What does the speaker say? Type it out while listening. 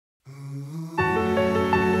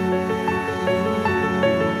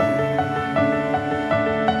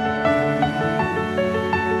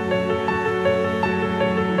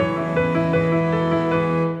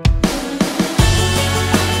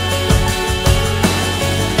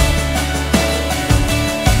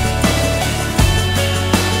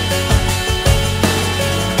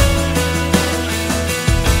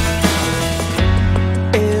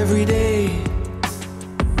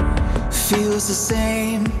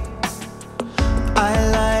I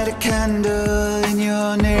light a candle in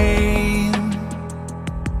your name.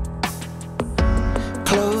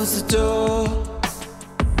 Close the door,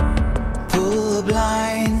 pull the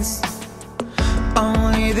blinds.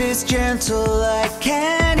 Only this gentle light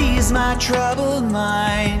can ease my troubled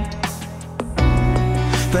mind.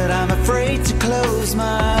 But I'm afraid to close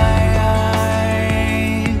my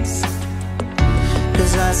eyes,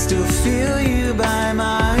 'cause I still feel you by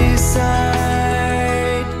my side.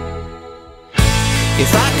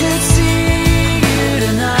 If I could see you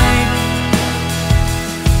tonight,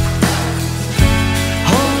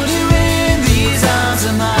 hold you in these arms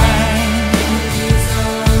of mine,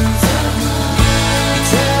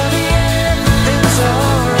 tell me everything's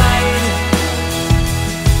alright.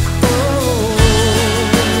 Oh,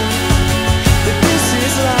 that this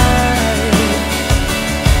is life.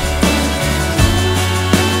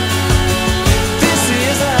 This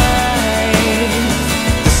is life.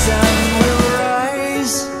 The sun will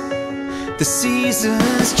rise, the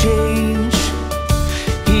seasons change.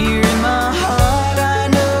 Here in my heart I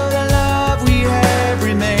know the love we have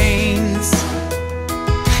remains.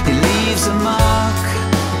 It leaves a mark,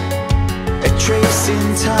 a trace in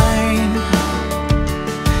time.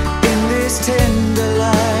 In this tender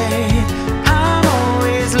light, I'm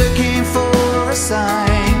always looking for a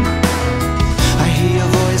sign. I hear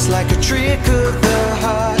your voice like a trick of the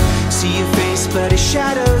heart. See your face but it's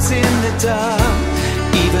shadows in the dark.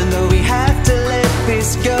 Even though we have to let this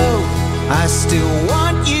go, I still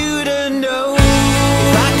want you